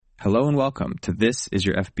Hello and welcome to This Is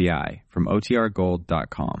Your FBI from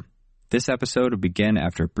OTRGold.com. This episode will begin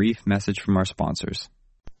after a brief message from our sponsors.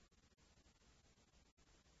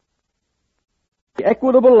 The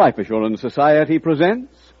Equitable Life Assurance Society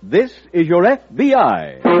presents This Is Your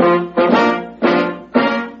FBI.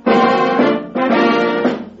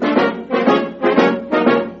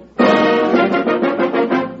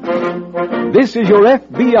 This is Your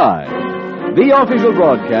FBI. The official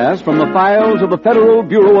broadcast from the files of the Federal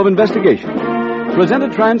Bureau of Investigation.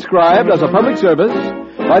 Presented transcribed as a public service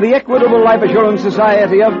by the Equitable Life Assurance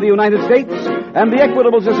Society of the United States and the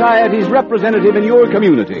Equitable Society's representative in your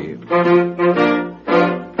community.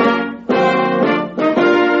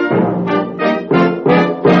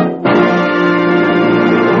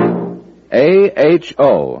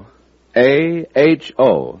 AHO.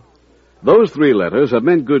 AHO. Those three letters have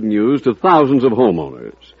meant good news to thousands of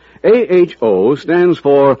homeowners. AHO stands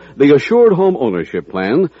for the Assured Home Ownership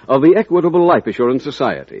Plan of the Equitable Life Assurance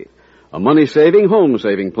Society. A money-saving,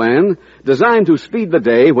 home-saving plan designed to speed the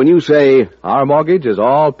day when you say, "Our mortgage is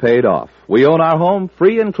all paid off. We own our home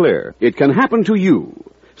free and clear." It can happen to you.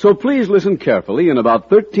 So please listen carefully in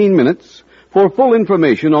about 13 minutes for full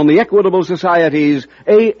information on the Equitable Society's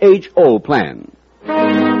AHO plan.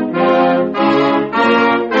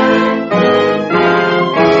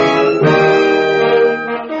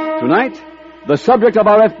 Tonight, the subject of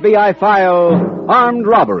our FBI file, Armed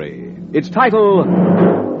Robbery. Its title,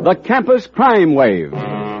 The Campus Crime Wave.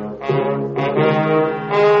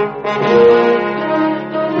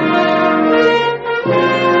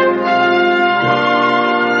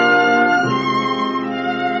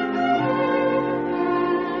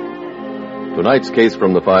 Tonight's case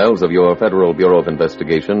from the files of your Federal Bureau of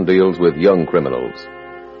Investigation deals with young criminals,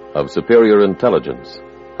 of superior intelligence,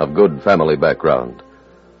 of good family background.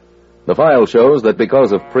 The file shows that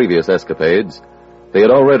because of previous escapades, they had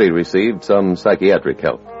already received some psychiatric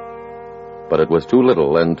help. But it was too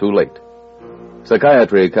little and too late.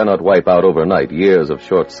 Psychiatry cannot wipe out overnight years of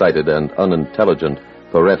short-sighted and unintelligent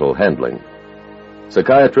parental handling.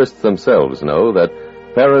 Psychiatrists themselves know that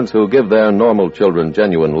parents who give their normal children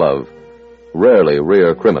genuine love rarely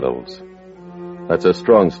rear criminals. That's a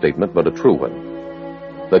strong statement, but a true one.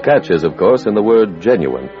 The catch is, of course, in the word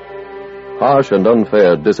genuine. Harsh and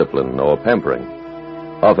unfair discipline or pampering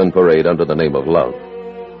often parade under the name of love.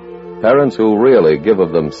 Parents who really give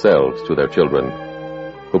of themselves to their children,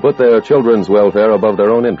 who put their children's welfare above their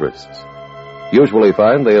own interests, usually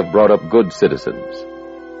find they have brought up good citizens.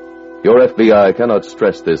 Your FBI cannot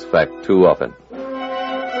stress this fact too often.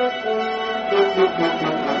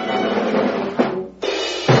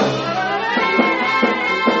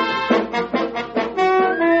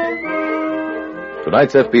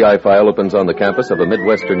 Tonight's FBI file opens on the campus of a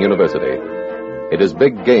Midwestern university. It is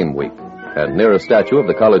Big Game Week, and near a statue of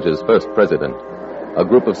the college's first president, a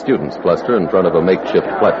group of students cluster in front of a makeshift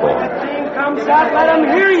platform. When the team comes out, let them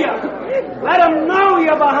hear you. Let them know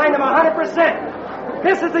you're behind them 100%.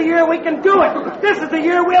 This is the year we can do it. This is the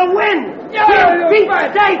year we'll win. We'll beat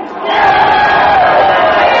State.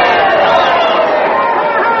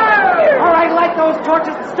 All right, light those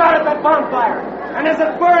torches and start at that bonfire. And as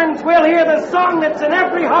it burns, we'll hear the song that's in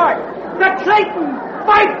every heart. The Clayton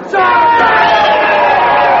Fight Song!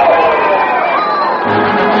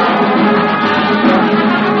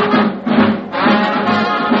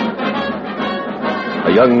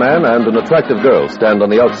 A young man and an attractive girl stand on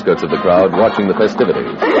the outskirts of the crowd watching the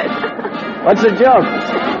festivities. What's the joke?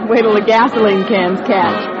 Wait till the gasoline cans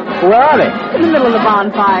catch. Where are they? In the middle of the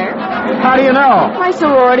bonfire. How do you know? My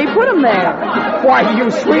sorority put them there. Why, you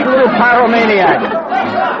sweet little pyromaniac.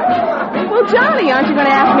 Well, Johnny, aren't you going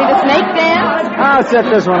to ask me to snake dance? I'll set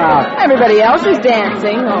this one out. Everybody else is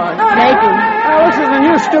dancing or snaking. Oh, this is the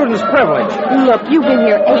new student's privilege. Look, you've been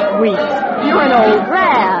here 8 weeks. You're an old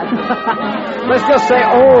grad. Let's just say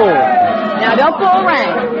old. Now, don't pull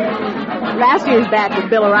rank. Last year's batch of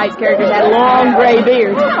Bill of Rights characters had long gray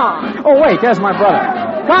beards. Come on. Oh, wait, there's my brother.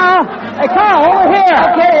 Carl! Hey, Carl, over here!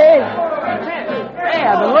 Okay. Hey,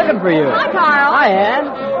 I've been looking for you. Hi, Carl. Hi, Ann.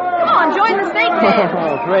 Come on, join the snake dance.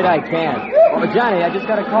 Oh, great I can. Oh, Johnny, I just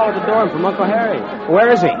got a call at the door from Uncle Harry. Where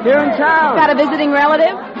is he? Here in town. Got a visiting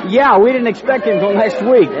relative? Yeah, we didn't expect him until next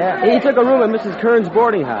week. Yeah. He took a room at Mrs. Kern's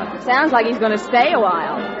boarding house. Sounds like he's going to stay a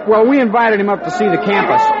while. Well, we invited him up to see the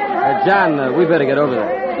campus. John, we better get over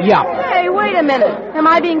there. Yeah. Hey, wait a minute. Am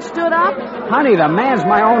I being stood up? Honey, the man's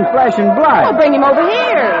my own flesh and blood. I'll bring him over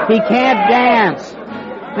here. He can't dance.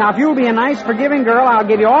 Now, if you'll be a nice, forgiving girl, I'll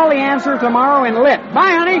give you all the answers tomorrow in lit.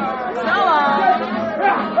 Bye, honey. So long.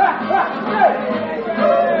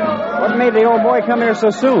 What made the old boy come here so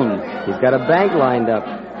soon? He's got a bank lined up.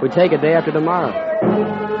 We take it day after tomorrow.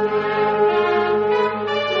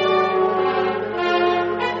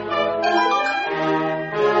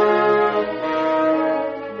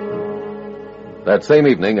 That same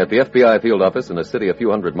evening, at the FBI field office in a city a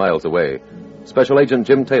few hundred miles away, Special Agent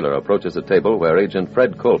Jim Taylor approaches a table where Agent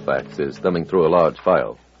Fred Colfax is thumbing through a large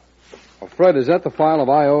file. Oh, Fred, is that the file of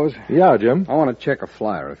IOs? Yeah, Jim. I want to check a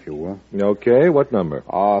flyer, if you will. Okay, what number?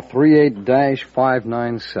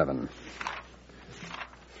 38-597.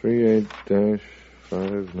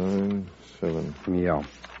 38-597. Yeah.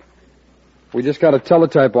 We just got a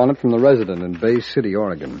teletype on it from the resident in Bay City,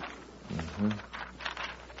 Oregon.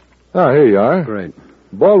 Ah, here you are. Great.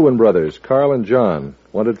 Baldwin Brothers, Carl and John,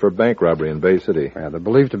 wanted for bank robbery in Bay City. Yeah, they're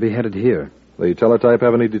believed to be headed here. The teletype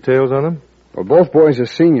have any details on them? Well, both boys are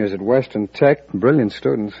seniors at Western Tech, brilliant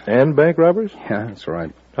students. And bank robbers? Yeah, that's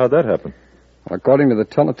right. How'd that happen? Well, according to the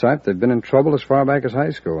teletype, they've been in trouble as far back as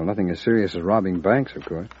high school. Nothing as serious as robbing banks, of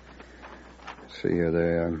course. See here,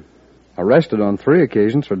 they arrested on 3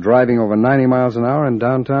 occasions for driving over 90 miles an hour in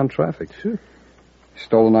downtown traffic. Sure.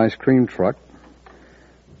 Stole an ice cream truck.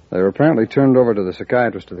 They were apparently turned over to the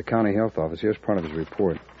psychiatrist of the county health office. Here's part of his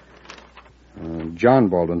report. John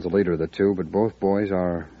Baldwin's the leader of the two, but both boys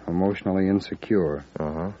are emotionally insecure.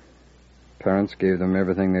 Uh-huh. Parents gave them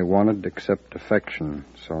everything they wanted except affection.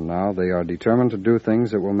 So now they are determined to do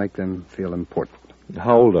things that will make them feel important.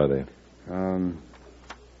 How old are they?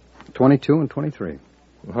 22 and 23.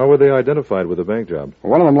 How were they identified with the bank job?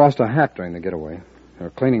 Well, one of them lost a hat during the getaway. There were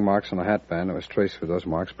cleaning marks on the hat band that was traced with those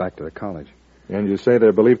marks back to the college. And you say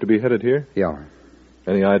they're believed to be headed here? Yeah.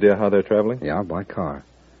 Any idea how they're traveling? Yeah, by car.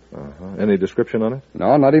 Uh-huh. Any description on it?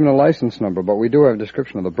 No, not even a license number, but we do have a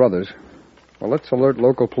description of the brothers. Well, let's alert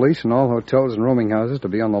local police and all hotels and rooming houses to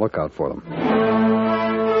be on the lookout for them.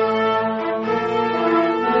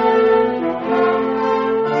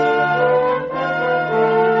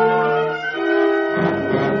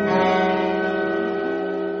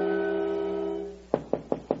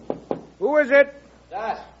 Who is it?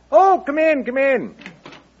 Oh, come in, come in.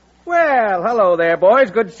 Well, hello there,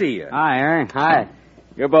 boys. Good to see you. Hi, Harry. Hi.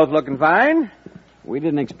 You're both looking fine. We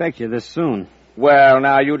didn't expect you this soon. Well,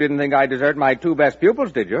 now, you didn't think I'd desert my 2 best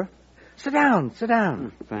pupils, did you? Sit down, sit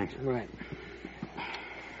down. Thanks. Right.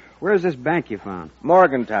 Where's this bank you found?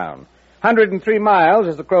 Morgantown. 103 miles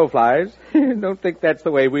as the crow flies. Don't think that's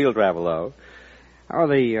the way we'll travel, though. How are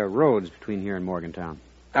the roads between here and Morgantown?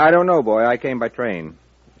 I don't know, boy. I came by train.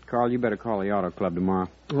 Carl, you better call the auto club tomorrow.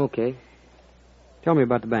 Okay. Tell me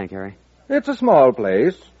about the bank, Harry. It's a small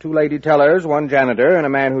place. 2 lady tellers, 1 janitor, and a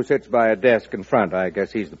man who sits by a desk in front. I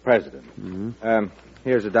guess he's the president. Mm-hmm.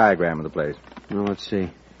 Here's a diagram of the place. Well, let's see.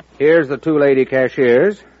 Here's the 2 lady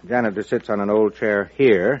cashiers. Janitor sits on an old chair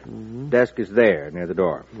here. Mm-hmm. Desk is there, near the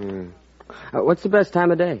door. What's the best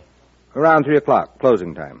time of day? Around 3 o'clock,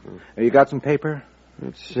 closing time. You got some paper?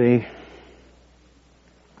 Let's see.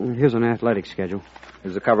 Here's an athletic schedule.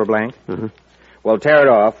 Is the cover blank? Mm-hmm. Well, tear it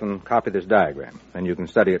off and copy this diagram. Then you can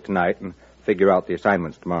study it tonight and figure out the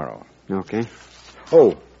assignments tomorrow. Okay.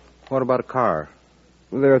 Oh, what about a car?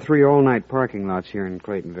 Well, there are 3 all-night parking lots here in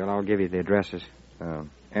Claytonville. I'll give you the addresses.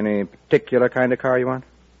 Any particular kind of car you want?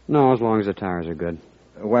 No, as long as the tires are good.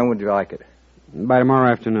 When would you like it? By tomorrow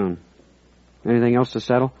afternoon. Anything else to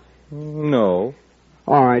settle? No.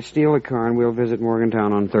 All right, steal the car and we'll visit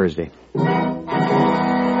Morgantown on Thursday.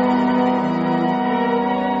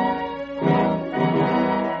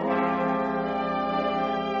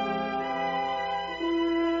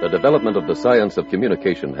 The development of the science of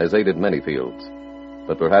communication has aided many fields,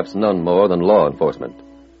 but perhaps none more than law enforcement.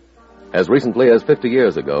 As recently as 50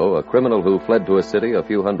 years ago, a criminal who fled to a city a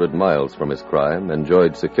few hundred miles from his crime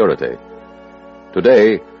enjoyed security.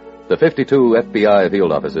 Today, the 52 FBI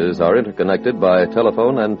field offices are interconnected by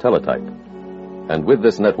telephone and teletype. And with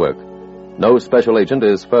this network, no special agent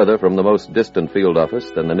is further from the most distant field office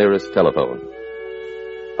than the nearest telephone.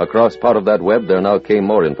 Across part of that web, there now came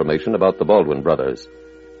more information about the Baldwin brothers.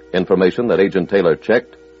 Information that Agent Taylor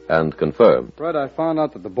checked and confirmed. Fred, I found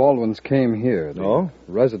out that the Baldwins came here. Oh?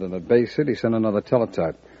 The resident at Bay City sent another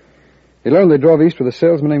teletype. He learned they drove east with a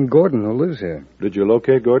salesman named Gordon who lives here. Did you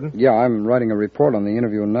locate Gordon? Yeah, I'm writing a report on the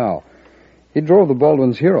interview now. He drove the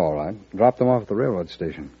Baldwins here all right. Dropped them off at the railroad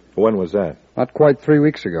station. When was that? Not quite 3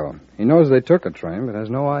 weeks ago. He knows they took a train, but has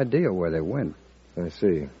no idea where they went. I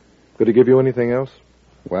see. Could he give you anything else?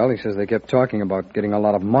 Well, he says they kept talking about getting a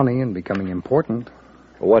lot of money and becoming important.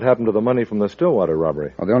 What happened to the money from the Stillwater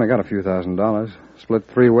robbery? Well, they only got a few $1,000s. Split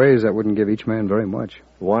 3 ways, that wouldn't give each man very much.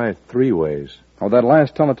 Why 3 ways? Oh, that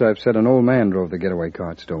last teletype said an old man drove the getaway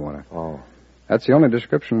car at Stillwater. Oh. That's the only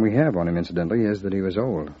description we have on him, incidentally, is that he was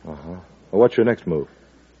old. Uh-huh. Well, what's your next move?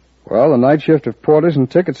 Well, the night shift of porters and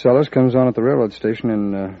ticket sellers comes on at the railroad station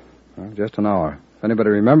in just an hour. If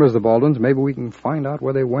anybody remembers the Baldwins, maybe we can find out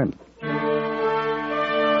where they went.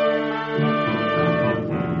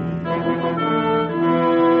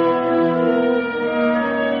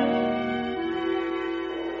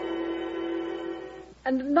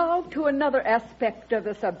 And now to another aspect of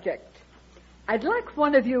the subject. I'd like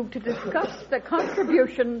one of you to discuss the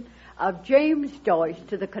contribution of James Joyce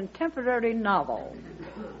to the contemporary novel.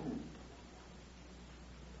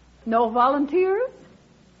 No volunteers?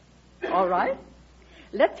 All right.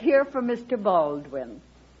 Let's hear from Mr. Baldwin.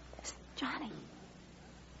 Johnny.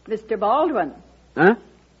 Mr. Baldwin. Huh?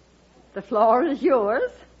 The floor is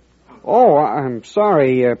yours. Oh, I'm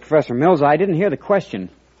sorry, Professor Mills. I didn't hear the question.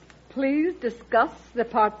 Please discuss the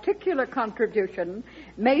particular contribution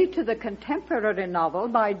made to the contemporary novel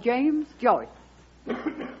by James Joyce.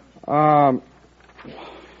 I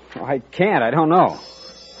can't. I don't know.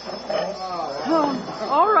 Oh,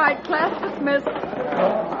 all right, class dismissed.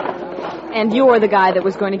 And you're the guy that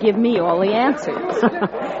was going to give me all the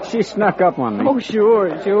answers. She snuck up on me. Oh,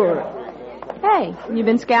 sure. Hey, you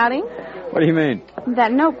been scouting? What do you mean?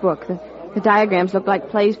 That notebook. The diagrams look like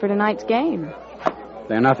plays for tonight's game.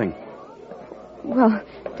 They're nothing. Well,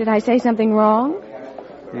 did I say something wrong?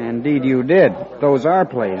 Indeed you did. Those are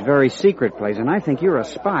plays, very secret plays, and I think you're a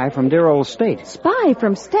spy from dear old State. Spy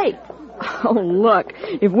from State? Oh, look,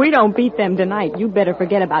 if we don't beat them tonight, you better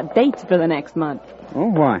forget about dates for the next month. Oh,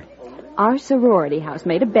 why? Our sorority house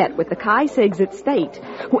made a bet with the Chi Sigs at State.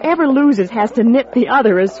 Whoever loses has to knit the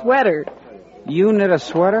other a sweater. You knit a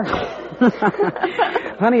sweater?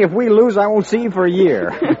 Honey, if we lose, I won't see you for a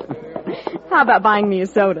year. How about buying me a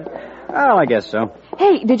soda? Well, I guess so.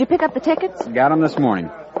 Hey, did you pick up the tickets? Got them this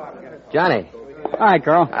morning. Johnny. Hi,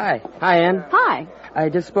 Carl. Hi. Hi, Ann. Hi. I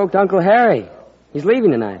just spoke to Uncle Harry. He's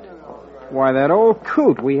leaving tonight. Why, that old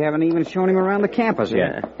coot. We haven't even shown him around the campus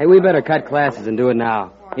yet. Hey, we better cut classes and do it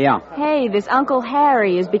now. Yeah. Hey, this Uncle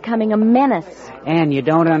Harry is becoming a menace. Ann, you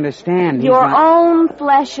don't understand. Your own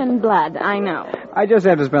flesh and blood, I know. I just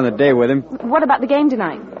have to spend the day with him. What about the game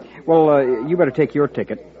tonight? Well, you better take your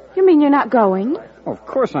ticket. You mean you're not going? Oh, of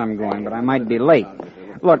course I'm going, but I might be late.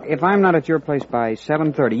 Look, if I'm not at your place by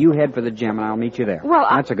 7:30, you head for the gym and I'll meet you there. Well,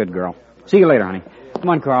 That's a good girl. See you later, honey. Come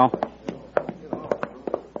on, Carl.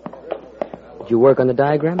 Did you work on the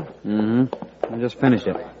diagram? Mm-hmm. I just finished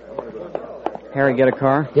it. Harry get a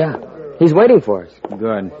car? Yeah. He's waiting for us.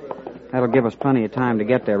 Good. That'll give us plenty of time to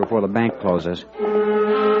get there before the bank closes.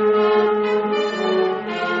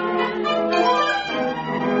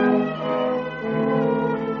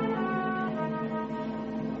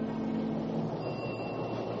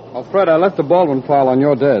 Oh, Fred, I left the Baldwin file on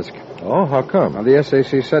your desk. Oh, how come? Now, the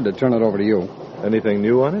SAC said to turn it over to you. Anything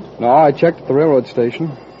new on it? No, I checked at the railroad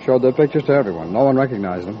station. Showed their pictures to everyone. No one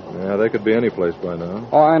recognized them. Yeah, they could be any place by now.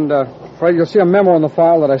 Oh, and, Fred, you'll see a memo in the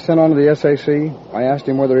file that I sent on to the SAC. I asked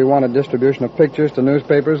him whether he wanted distribution of pictures to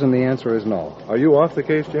newspapers, and the answer is no. Are you off the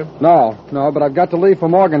case, Jim? No, but I've got to leave for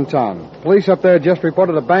Morgantown. Police up there just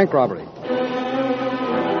reported a bank robbery.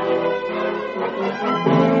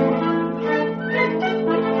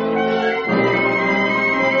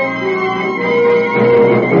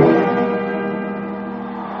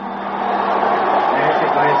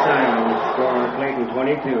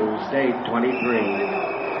 State 23.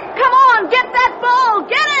 Come on, get that ball!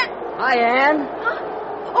 Get it! Hi, Ann. Huh?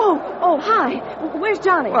 Oh, hi. Where's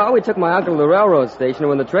Johnny? Well, we took my uncle to the railroad station, and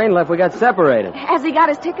when the train left, we got separated. Has he got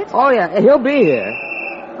his tickets? Oh, yeah, he'll be here.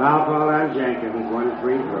 Foul ball on Jenkins, 1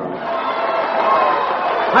 free throw.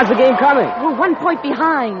 How's the game coming? We're 1 point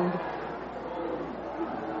behind.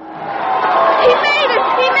 He made it!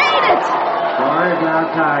 Score is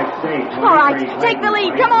now tied. State 23. All right, take the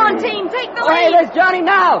lead. Come on, team, take the lead. Hey, there's Johnny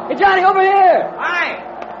now. Hey, Johnny, over here. Hi.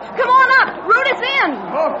 Come on up. Root us in.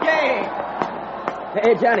 Okay.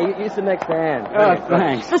 Hey, Johnny, you sit next to Ann. Oh,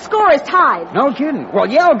 thanks. The score is tied. No kidding. Well,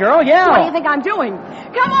 yell, girl, yell. What do you think I'm doing?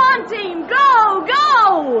 Come on, team.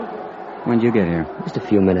 Go. When'd you get here? Just a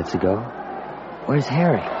few minutes ago. Where's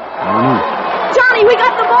Harry? I don't know. Johnny, we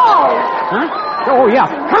got the ball. Huh? Oh, yeah.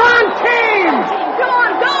 Come on, team. Come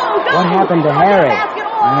on, go. What happened to Harry?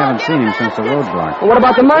 I haven't seen him since the roadblock. Well, what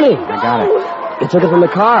about the money? I got it. You took it from the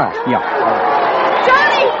car. Yeah.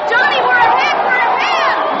 Johnny, we're ahead.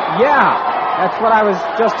 Yeah, that's what I was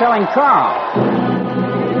just telling Carl.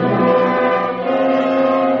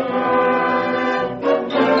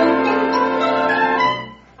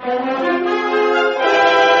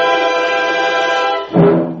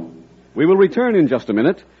 We will return in just a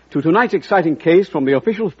minute to tonight's exciting case from the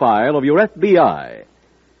official file of your FBI.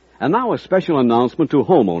 And now a special announcement to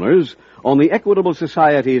homeowners on the Equitable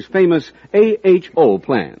Society's famous AHO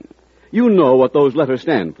plan. You know what those letters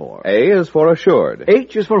stand for. A is for assured.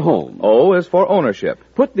 H is for home. O is for ownership.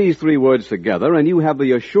 Put these 3 words together and you have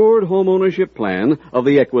the assured home ownership plan of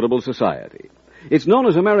the Equitable Society. It's known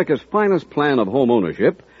as America's finest plan of home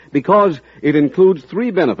ownership because it includes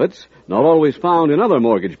 3 benefits not always found in other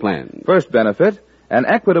mortgage plans. First benefit, An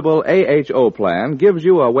Equitable AHO plan gives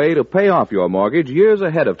you a way to pay off your mortgage years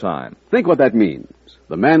ahead of time. Think what that means.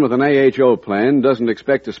 The man with an AHO plan doesn't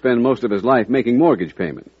expect to spend most of his life making mortgage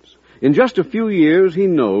payments. In just a few years, he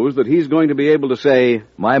knows that he's going to be able to say,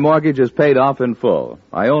 My mortgage is paid off in full.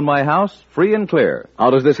 I own my house free and clear.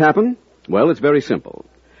 How does this happen? Well, it's very simple.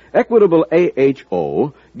 Equitable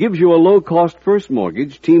AHO gives you a low-cost first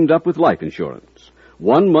mortgage teamed up with life insurance.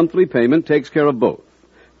 One monthly payment takes care of both.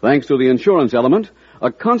 Thanks to the insurance element,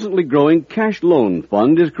 a constantly growing cash loan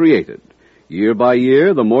fund is created. Year by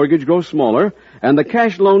year, the mortgage grows smaller and the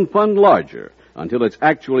cash loan fund larger until it's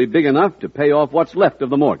actually big enough to pay off what's left of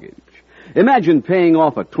the mortgage. Imagine paying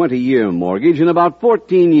off a 20-year mortgage in about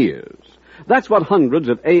 14 years. That's what hundreds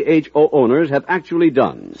of AHO owners have actually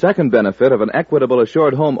done. Second benefit of an Equitable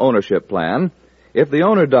Assured Home Ownership plan, if the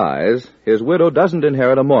owner dies, his widow doesn't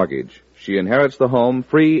inherit a mortgage. She inherits the home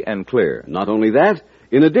free and clear. Not only that,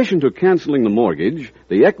 in addition to canceling the mortgage,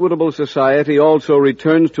 the Equitable Society also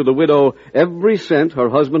returns to the widow every cent her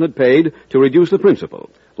husband had paid to reduce the principal.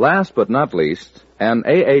 Last but not least, an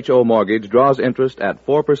AHO mortgage draws interest at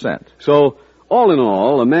 4%. So, all in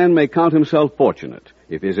all, a man may count himself fortunate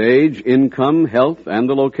if his age, income, health, and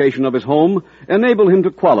the location of his home enable him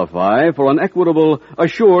to qualify for an Equitable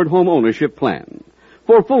Assured Home Ownership plan.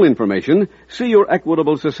 For full information, see your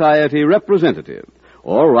Equitable Society representative,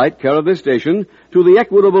 or write care of this station to the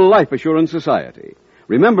Equitable Life Assurance Society.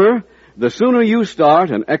 Remember, the sooner you start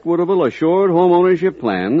an Equitable Assured Home Ownership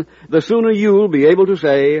plan, the sooner you'll be able to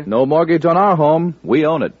say, No mortgage on our home. We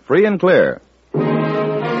own it, free and clear.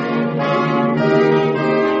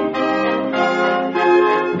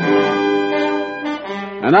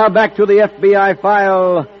 And now back to the FBI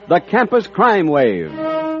file, The Campus Crime Wave.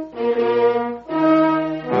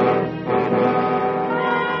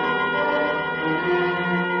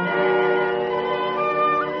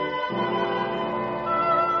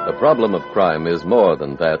 The problem of crime is more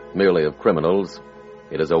than that merely of criminals.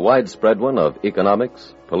 It is a widespread one of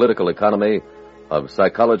economics, political economy, of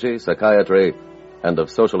psychology, psychiatry, and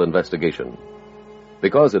of social investigation.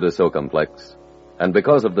 Because it is so complex, and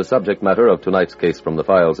because of the subject matter of tonight's case from the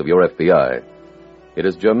files of your FBI, it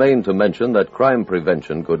is germane to mention that crime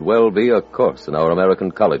prevention could well be a course in our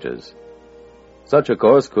American colleges. Such a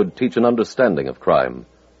course could teach an understanding of crime,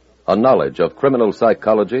 a knowledge of criminal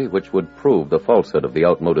psychology which would prove the falsehood of the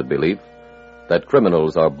outmoded belief that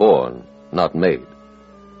criminals are born, not made.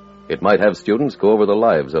 It might have students go over the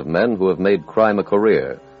lives of men who have made crime a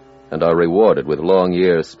career and are rewarded with long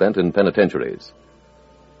years spent in penitentiaries.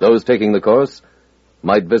 Those taking the course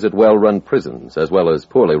might visit well-run prisons as well as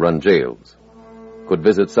poorly run jails, could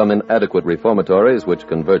visit some inadequate reformatories which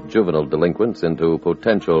convert juvenile delinquents into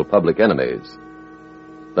potential public enemies.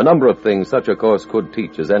 The number of things such a course could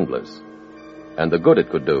teach is endless, and the good it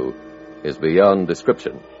could do is beyond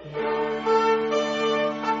description.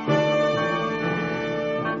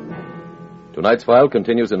 Tonight's file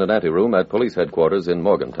continues in an anteroom at police headquarters in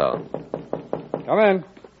Morgantown. Come in.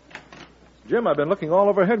 Jim, I've been looking all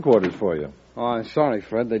over headquarters for you. Oh, I'm sorry,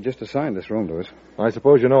 Fred. They just assigned this room to us. I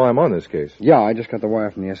suppose you know I'm on this case. Yeah, I just got the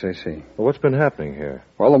wire from the SAC. Well, what's been happening here?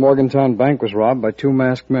 Well, the Morgantown bank was robbed by two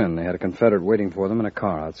masked men. They had a Confederate waiting for them in a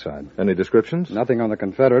car outside. Any descriptions? Nothing on the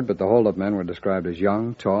Confederate, but the hold-up men were described as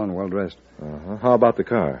young, tall, and well-dressed. Uh-huh. How about the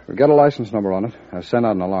car? We've got a license number on it. I've sent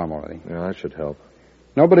out an alarm already. Yeah, that should help.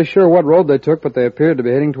 Nobody's sure what road they took, but they appeared to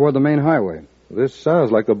be heading toward the main highway. This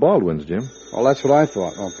sounds like the Baldwins, Jim. Well, that's what I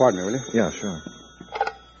thought. Oh, pardon me, will you? Yeah, sure.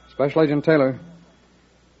 Special Agent Taylor.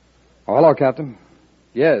 Oh, hello, Captain.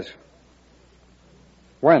 Yes.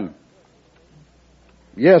 When?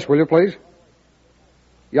 Yes, will you, please?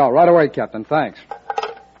 Yeah, right away, Captain. Thanks.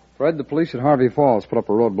 Fred, the police at Harvey Falls put up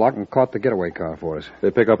a roadblock and caught the getaway car for us.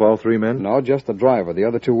 They pick up all three men? No, just the driver. The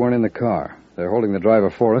other two weren't in the car. They're holding the driver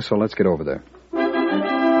for us, so let's get over there.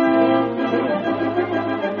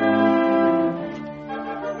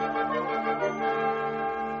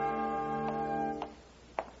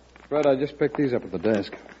 Fred, I just picked these up at the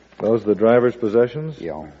desk. Those the driver's possessions?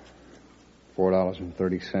 Yeah.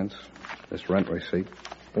 $4.30. This rent receipt.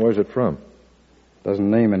 Where's it from? Doesn't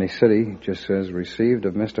name any city. Just says received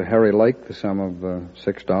of Mr. Harry Lake the sum of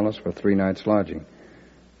 $6 for 3 nights lodging.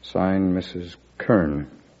 Signed, Mrs. Kern.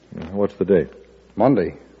 What's the date?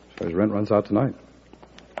 Monday. Says rent runs out tonight.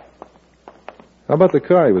 How about the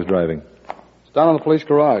car he was driving? It's down in the police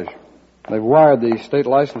garage. They've wired the state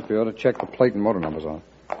license bureau to check the plate and motor numbers on it.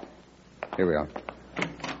 Here we are.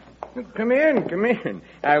 Come in.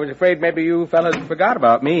 I was afraid maybe you fellas forgot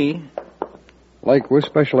about me. Lake, we're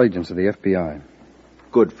special agents of the FBI.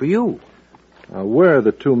 Good for you. Where are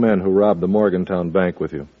the two men who robbed the Morgantown bank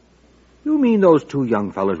with you? You mean those two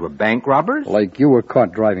young fellas were bank robbers? Like you were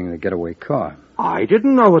caught driving the getaway car. I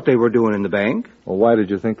didn't know what they were doing in the bank. Well, why did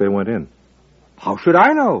you think they went in? How should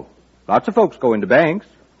I know? Lots of folks go into banks.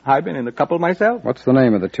 I've been in a couple myself. What's the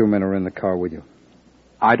name of the two men who were in the car with you?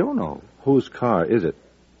 I don't know. Whose car is it?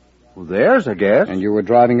 Well, theirs, I guess. And you were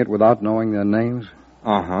driving it without knowing their names?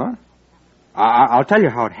 Uh-huh. I'll tell you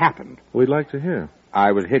how it happened. We'd like to hear.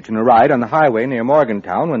 I was hitching a ride on the highway near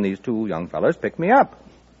Morgantown when these two young fellas picked me up.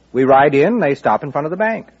 We ride in, they stop in front of the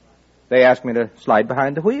bank. They asked me to slide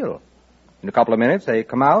behind the wheel. In a couple of minutes, they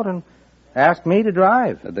come out and asked me to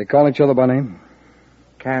drive. Did they call each other by name?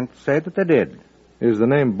 Can't say that they did. Is the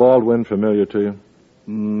name Baldwin familiar to you?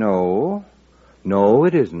 No. No,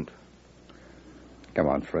 it isn't. Come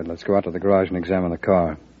on, Fred. Let's go out to the garage and examine the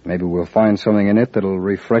car. Maybe we'll find something in it that'll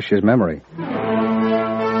refresh his memory.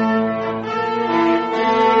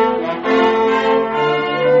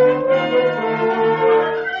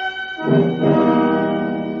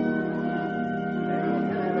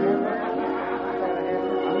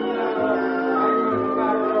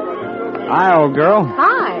 Hi, old girl.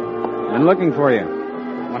 Hi. Been looking for you.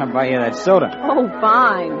 Want to buy you that soda. Oh,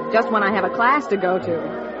 fine. Just when I have a class to go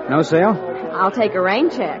to. No sale? I'll take a rain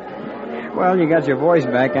check. Well, you got your voice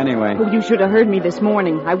back anyway. Oh, you should have heard me this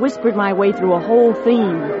morning. I whispered my way through a whole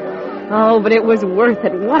theme. Oh, but it was worth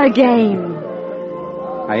it. What a game.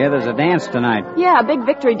 I hear there's a dance tonight. Yeah, a big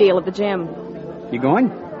victory deal at the gym. You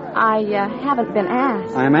going? I haven't been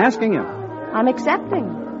asked. I'm asking you. I'm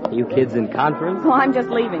accepting. You kids in conference? Oh, I'm just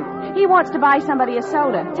leaving. He wants to buy somebody a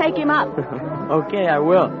soda. Take him up. Okay, I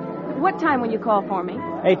will. What time will you call for me?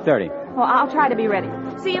 8:30. Well, I'll try to be ready.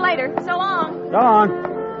 See you later. So long. So long.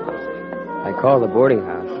 I called the boarding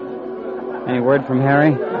house. Any word from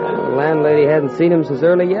Harry? The landlady hadn't seen him since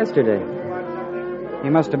early yesterday. He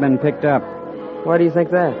must have been picked up. Why do you think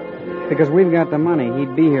that? Because we've got the money.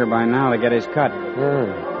 He'd be here by now to get his cut.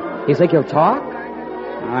 You think he'll talk?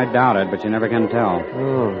 I doubt it, but you never can tell.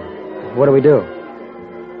 Oh. What do we do?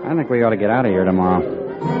 I think we ought to get out of here tomorrow.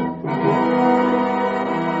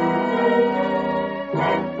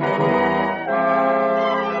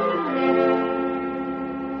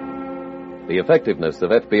 The effectiveness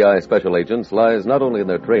of FBI special agents lies not only in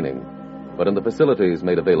their training, but in the facilities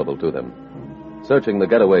made available to them. Searching the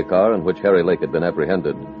getaway car in which Harry Lake had been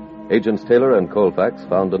apprehended, Agents Taylor and Colfax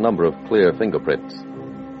found a number of clear fingerprints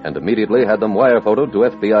and immediately had them wire photoed to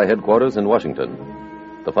FBI headquarters in Washington.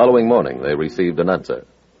 The following morning, they received an answer.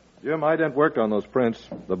 Jim, ident worked on those prints.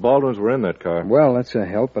 The Baldwins were in that car. Well, that's a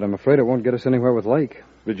help, but I'm afraid it won't get us anywhere with Lake.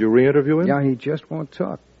 Did you re-interview him? Yeah, he just won't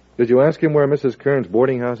talk. Did you ask him where Mrs. Kern's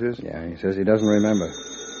boarding house is? Yeah, he says he doesn't remember.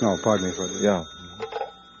 No, pardon me, Fred. Yeah.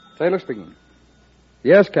 Taylor speaking.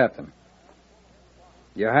 Yes, Captain.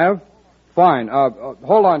 You have? Fine.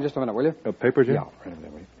 Hold on just a minute, will you? A paper, Jim? Yeah, right over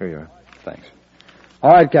there, will you? Here you are. Thanks.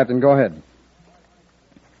 All right, Captain, go ahead.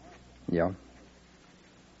 Yeah.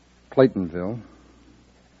 Claytonville.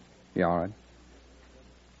 Yeah, all right.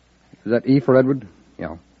 Is that E for Edward?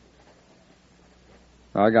 Yeah.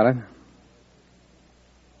 I got it.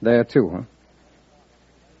 There, too, huh?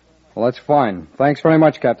 Well, that's fine. Thanks very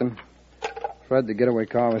much, Captain. Fred, the getaway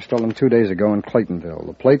car was stolen 2 days ago in Claytonville.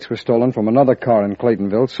 The plates were stolen from another car in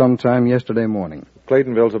Claytonville sometime yesterday morning.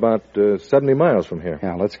 Claytonville's about 70 miles from here.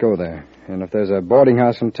 Yeah, let's go there. And if there's a boarding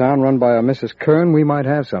house in town run by a Mrs. Kern, we might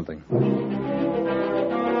have something.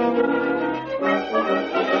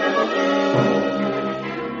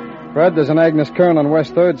 Fred, there's an Agnes Kern on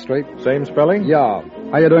West 3rd Street. Same spelling? Yeah.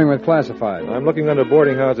 How you doing with classified? I'm looking under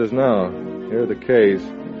boarding houses now. Here are the K's.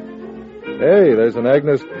 Hey, there's an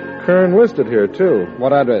Agnes Kern listed here, too.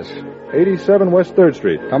 What address? 87 West 3rd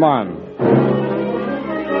Street. Come on.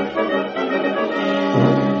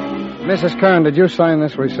 Mrs. Kern, did you sign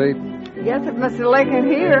this receipt? Yes, if Mr. Lake ain't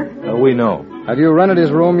here. We know. Have you rented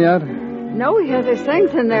his room yet? No, he has his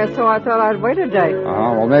things in there, so I thought I'd wait a day.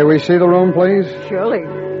 Well, may we see the room, please? Surely.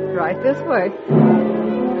 Right this way.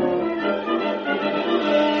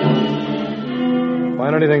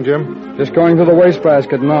 Find anything, Jim? Just going through the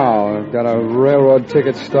wastebasket now. I've got a railroad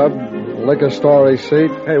ticket stub, liquor store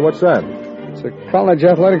receipt. Hey, what's that? It's a college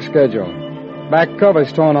athletic schedule. Back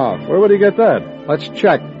cover's torn off. Where would he get that? Let's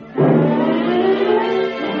check.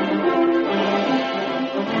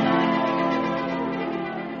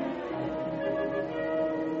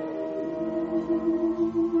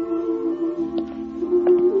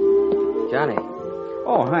 Johnny.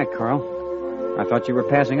 Oh, hi, Carl. I thought you were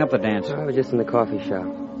passing up the dance. I was just in the coffee shop.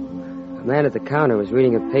 A man at the counter was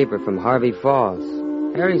reading a paper from Harvey Falls.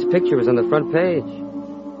 Harry's picture was on the front page.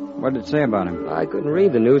 What did it say about him? I couldn't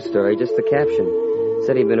read the news story, just the caption. It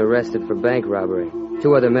said he'd been arrested for bank robbery.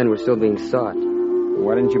 2 other men were still being sought.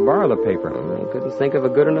 Why didn't you borrow the paper? I couldn't think of a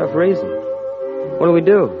good enough reason. What do we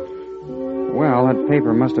do? Well, that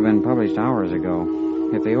paper must have been published hours ago.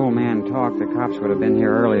 If the old man talked, the cops would have been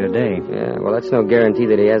here early today. Yeah, well, that's no guarantee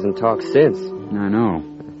that he hasn't talked since. I know.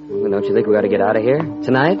 Well, don't you think we ought to get out of here?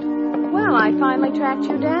 Tonight? Well, I finally tracked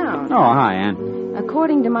you down. Oh, hi, Ann.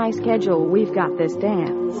 According to my schedule, we've got this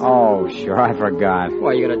dance. Oh, sure, I forgot.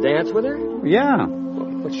 Why, you gonna dance with her? Yeah.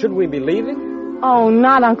 But shouldn't we be leaving? Oh,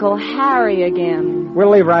 not Uncle Harry again. We'll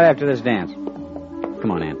leave right after this dance.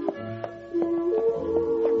 Come on, Ann.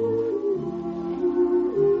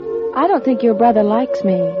 I don't think your brother likes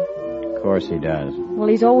me. Of course he does. Well,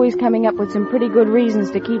 he's always coming up with some pretty good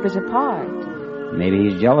reasons to keep us apart. Maybe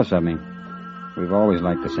he's jealous of me. We've always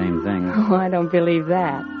liked the same thing. Oh, I don't believe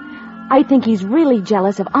that. I think he's really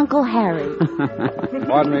jealous of Uncle Harry.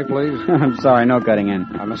 Pardon me, please. I'm sorry, no cutting in.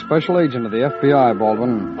 I'm a special agent of the FBI,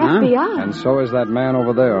 Baldwin. FBI? And so is that man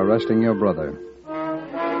over there arresting your brother.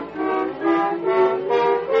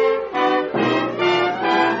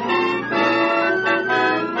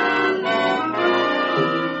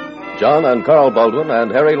 John and Carl Baldwin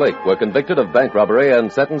and Harry Lake were convicted of bank robbery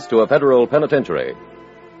and sentenced to a federal penitentiary.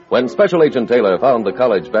 When Special Agent Taylor found the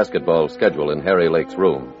college basketball schedule in Harry Lake's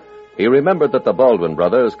room, he remembered that the Baldwin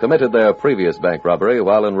brothers committed their previous bank robbery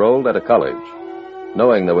while enrolled at a college.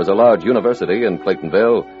 Knowing there was a large university in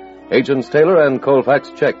Claytonville, Agents Taylor and Colfax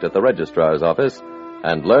checked at the registrar's office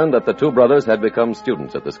and learned that the two brothers had become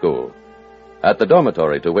students at the school. At the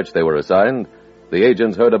dormitory to which they were assigned, the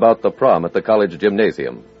agents heard about the prom at the college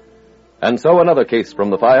gymnasium. And so another case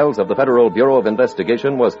from the files of the Federal Bureau of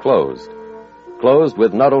Investigation was closed. Closed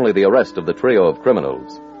with not only the arrest of the trio of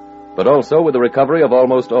criminals, but also with the recovery of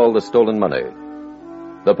almost all the stolen money.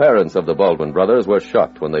 The parents of the Baldwin brothers were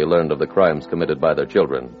shocked when they learned of the crimes committed by their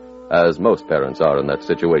children, as most parents are in that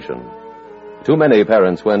situation. Too many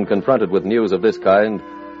parents, when confronted with news of this kind,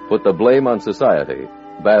 put the blame on society,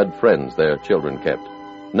 bad friends their children kept,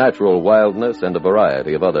 natural wildness, and a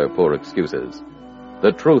variety of other poor excuses.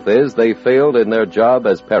 The truth is they failed in their job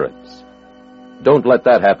as parents. Don't let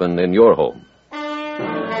that happen in your home.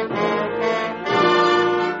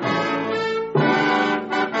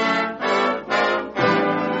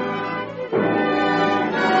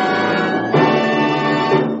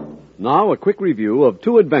 Now, a quick review of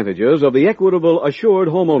two advantages of the Equitable Assured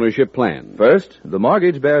Home Ownership Plan. First, the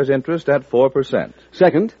mortgage bears interest at 4%.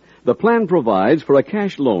 Second, the plan provides for a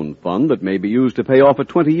cash loan fund that may be used to pay off a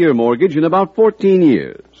 20-year mortgage in about 14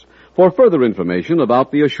 years. For further information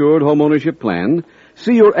about the Assured Home Ownership Plan,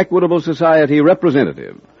 see your Equitable Society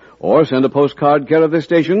representative or send a postcard care of this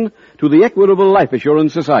station to the Equitable Life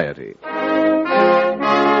Assurance Society.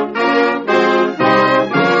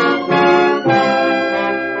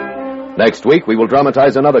 Next week, we will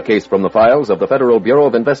dramatize another case from the files of the Federal Bureau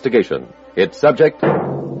of Investigation. Its subject,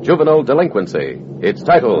 juvenile delinquency. Its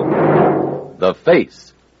title, The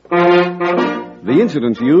Face. The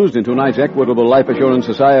incidents used in tonight's Equitable Life Assurance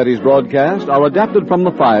Society's broadcast are adapted from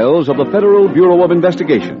the files of the Federal Bureau of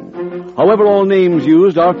Investigation. However, all names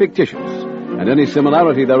used are fictitious, and any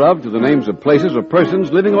similarity thereof to the names of places or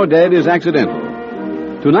persons, living or dead, is accidental.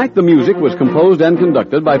 Tonight, the music was composed and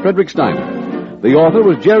conducted by Frederick Steiner. The author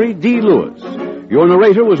was Jerry D. Lewis. Your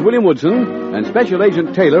narrator was William Woodson, and Special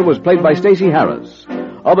Agent Taylor was played by Stacey Harris.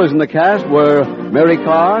 Others in the cast were Mary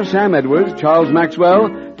Carr, Sam Edwards, Charles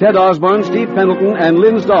Maxwell, Ted Osborne, Steve Pendleton, and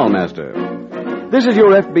Lynn Stahlmaster. This Is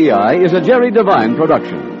Your FBI is a Jerry Devine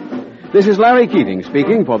production. This is Larry Keating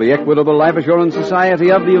speaking for the Equitable Life Assurance Society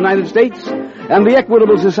of the United States and the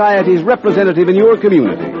Equitable Society's representative in your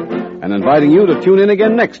community, and inviting you to tune in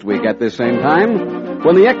again next week at this same time,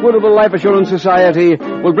 when the Equitable Life Assurance Society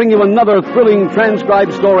will bring you another thrilling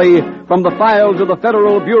transcribed story from the files of the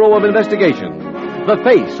Federal Bureau of Investigation. The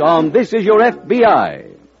Face on This Is Your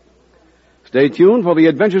FBI. Stay tuned for the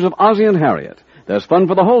adventures of Ozzie and Harriet. There's fun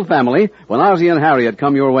for the whole family when Ozzie and Harriet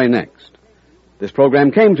come your way next. This program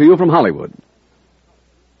came to you from Hollywood.